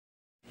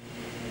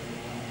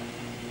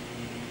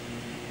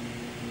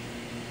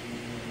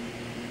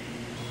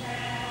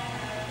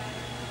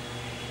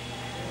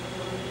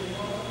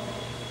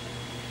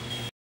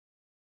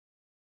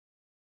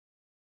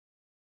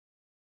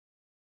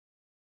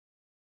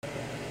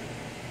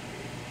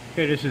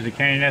Okay, this is a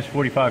Canyon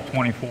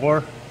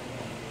S4524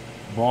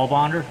 ball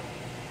bonder.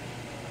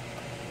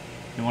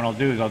 And what I'll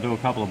do is I'll do a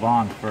couple of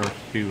bonds first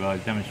to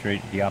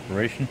demonstrate the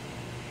operation.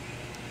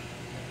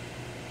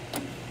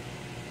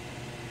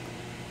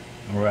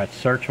 And we're at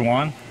search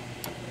 1.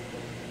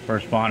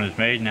 First bond is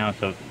made, now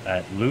it's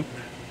at loop.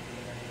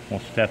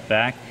 We'll step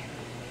back,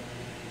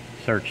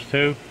 search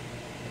 2,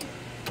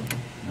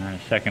 and a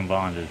second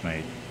bond is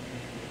made.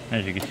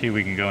 As you can see,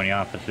 we can go in the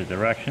opposite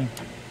direction.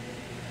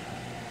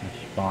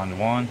 It's bond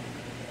 1,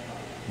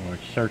 or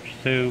it's search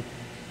 2,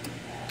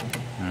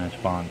 and it's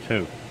bond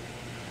 2.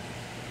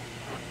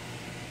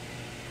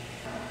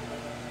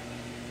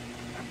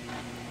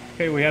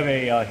 Okay, we have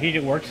a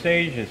heated work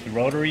stage. It's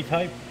rotary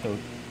type, so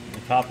the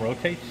top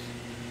rotates.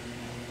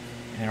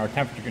 And our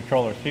temperature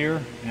controller is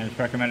here, and it's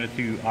recommended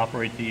to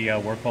operate the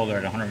work holder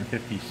at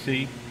 150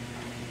 C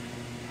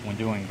when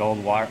doing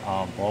gold wire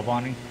ball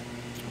bonding.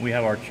 We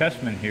have our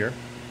chessman here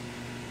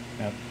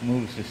that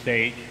moves the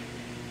stage.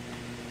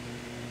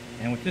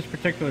 And with this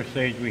particular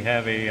stage, we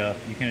have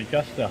you can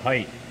adjust the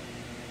height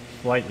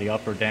slightly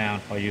up or down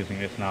by using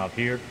this knob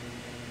here.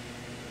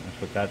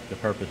 That's the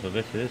purpose of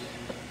this is.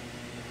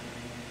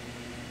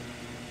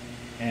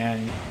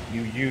 And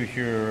you use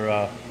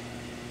your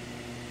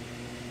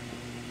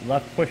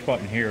left push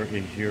button here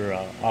is your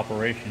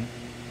operation.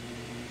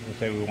 Let's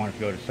say we want to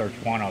go to search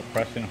 1, I'll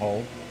press and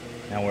hold.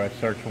 Now we're at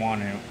search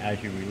 1, and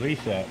as you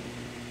release that,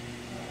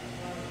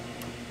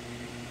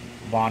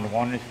 bond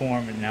 1 is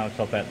formed, and now it's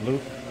up at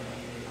loop.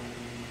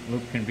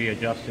 Loop can be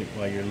adjusted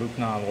by your loop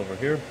knob over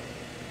here.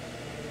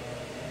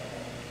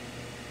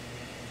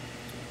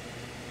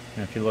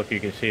 And if you look, you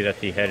can see that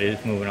the head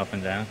is moving up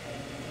and down.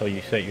 So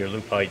you set your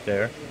loop height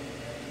there.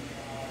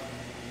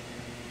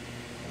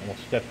 We'll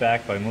step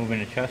back by moving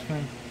the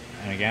chessman,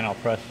 and again I'll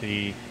press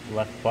the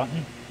left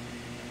button.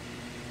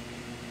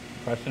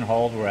 Press and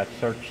hold, we're at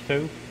search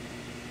 2.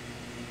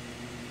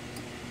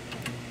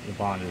 The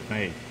bond is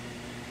made.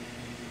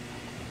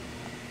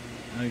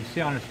 Now you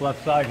see on this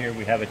left side here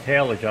we have a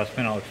tail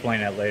adjustment. I'll explain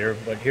that later,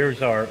 but here's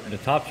the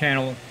top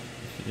channel.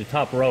 The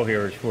top row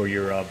here is for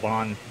your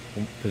bond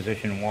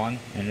position 1,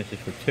 and this is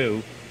for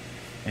 2.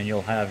 And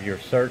you'll have your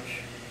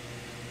search,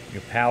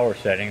 your power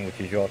setting, which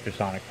is your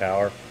ultrasonic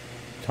power,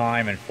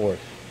 time, and force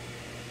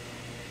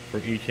for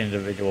each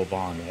individual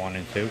bond, 1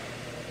 and 2.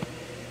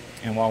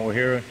 And while we're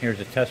here,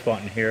 here's a test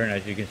button here, and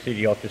as you can see,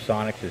 the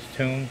ultrasonics is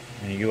tuned,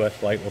 and the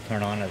US light will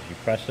turn on as you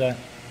press that.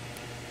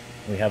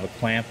 We have a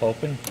clamp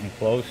open and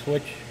close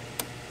switch.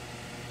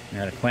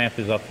 Now the clamp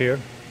is up here.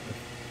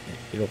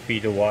 It'll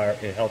feed the wire.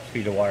 It helps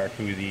feed the wire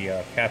through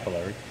the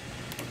capillary.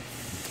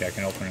 So I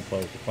can open and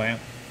close the clamp.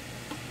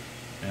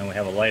 And we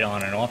have a light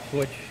on and off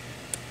switch.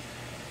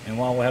 And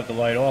while we have the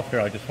light off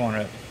here, I just want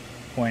to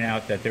point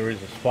out that there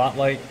is a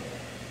spotlight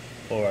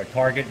or a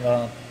target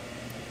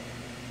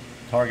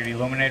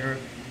illuminator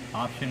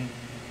option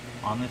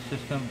on this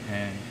system,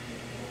 and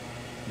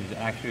there's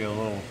actually a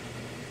little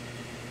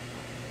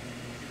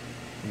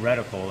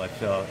reticle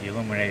that's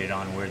illuminated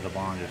on where the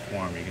bond is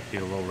formed. You can see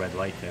a little red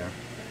light there.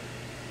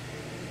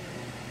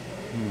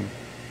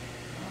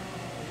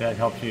 That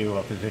helps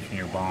you position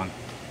your bond.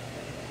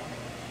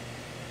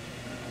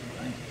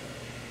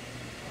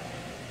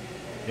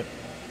 Yep.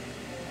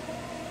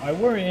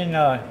 We're in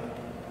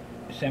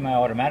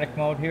semi-automatic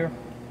mode here,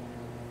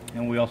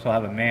 and we also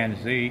have a man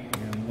Z.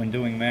 And when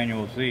doing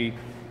manual Z,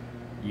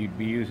 you'd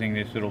be using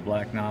this little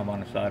black knob on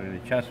the side of the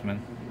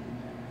chessman.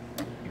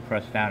 You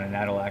press down, and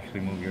that'll actually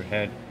move your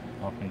head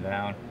up and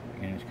down,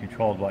 and it's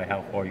controlled by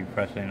how far you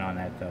press in on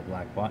that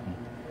black button.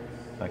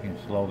 So I can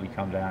slowly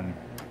come down.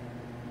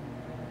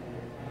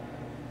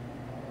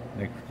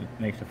 It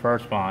makes the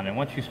first bond, and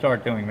once you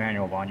start doing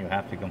manual bond, you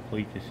have to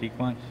complete the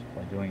sequence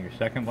by doing your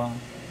second bond.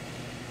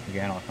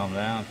 Again, I'll come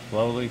down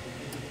slowly,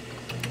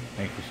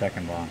 make the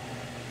second bond.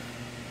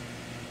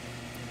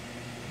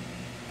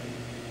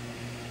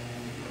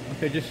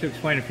 Okay, just to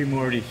explain a few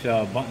more of these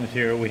buttons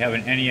here, we have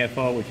an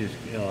NEFO, which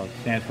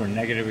stands for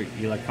negative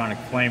electronic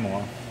flame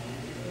off,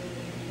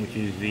 which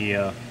is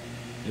the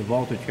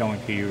voltage going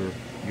to your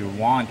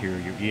wand here,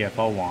 your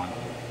EFO wand.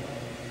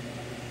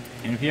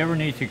 And if you ever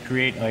need to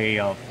create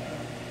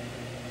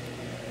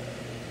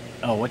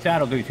what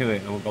that'll do to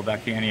it, we'll go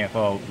back to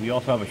NEFO. We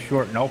also have a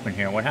short and open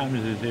here. What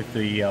happens is if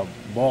the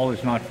ball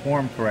is not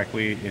formed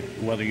correctly,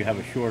 whether you have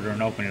a short or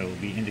an open, it will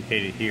be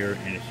indicated here,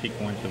 and the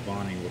sequence of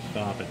bonding will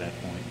stop at that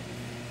point.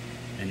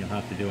 And you'll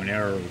have to do an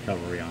error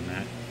recovery on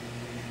that.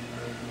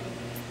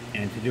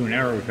 And to do an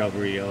error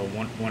recovery,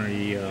 one of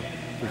the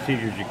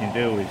procedures you can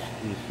do is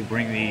to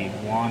bring the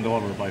wand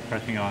over by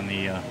pressing on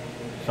the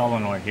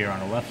solenoid here on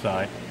the left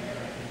side.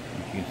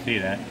 You can see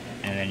that,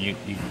 and then you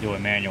can do a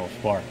manual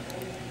spark.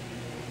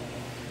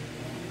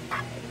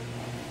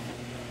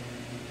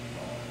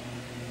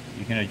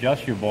 You can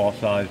adjust your ball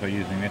size by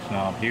using this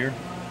knob here.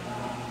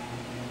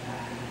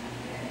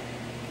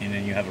 And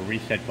then you have a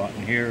reset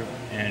button here,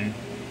 and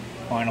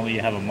finally you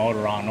have a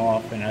motor on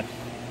off, and that's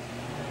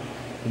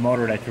the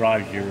motor that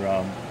drives your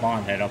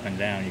bond head up and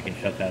down. You can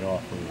shut that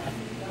off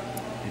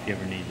if you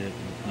ever need to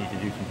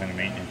do some kind of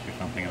maintenance or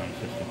something on the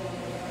system.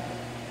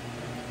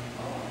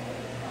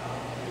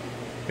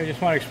 I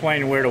just want to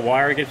explain where the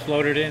wire gets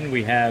loaded in.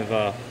 We have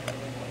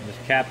this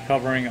cap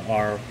covering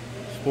our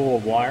spool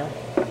of wire.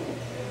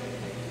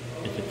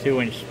 It's a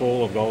 2-inch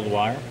spool of gold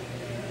wire.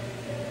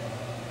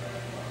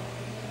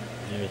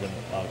 There's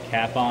a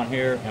cap on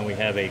here, and we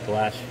have a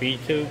glass feed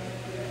tube.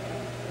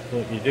 So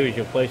what you do is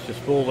you'll place the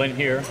spool in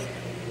here,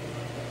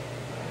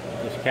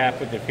 this cap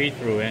with the feed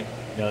through in,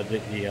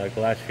 the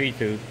glass feed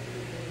tube,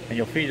 and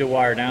you'll feed the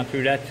wire down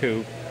through that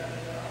tube.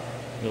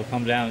 It'll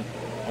come down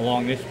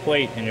along this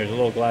plate, and there's a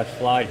little glass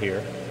slide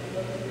here.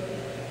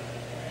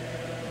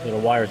 So the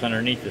wire's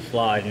underneath the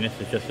slide, and this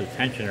is just a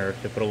tensioner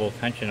to put a little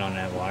tension on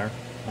that wire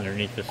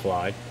underneath the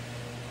slide.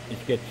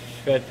 It gets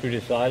fed through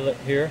this eyelet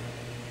here.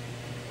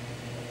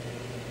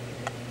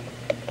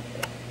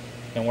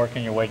 Then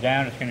working your way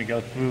down, it's going to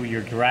go through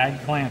your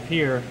drag clamp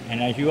here,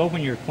 and as you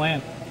open your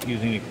clamp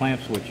using the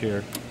clamp switch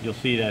here, you'll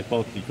see that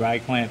both the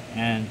drag clamp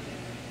and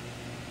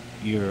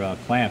your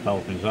clamp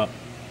opens up.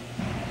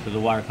 So the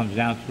wire comes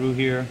down through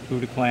here, through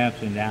the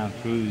clamps, and down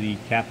through the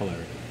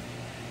capillary.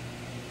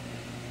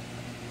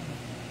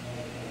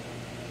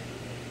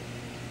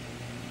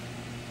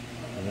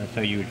 And that's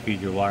how you would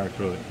feed your wire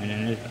through it. And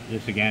then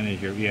this again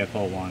is your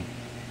EFO1.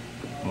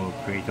 Will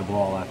create the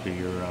ball after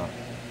your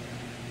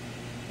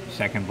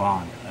second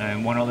bond.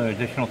 And one other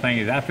additional thing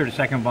is after the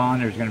second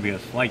bond, there's going to be a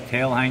slight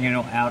tail hanging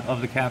out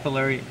of the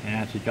capillary, and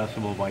that's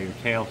adjustable by your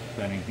tail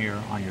setting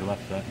here on your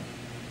left set.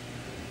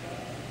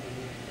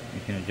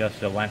 You can adjust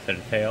the length of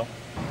the tail.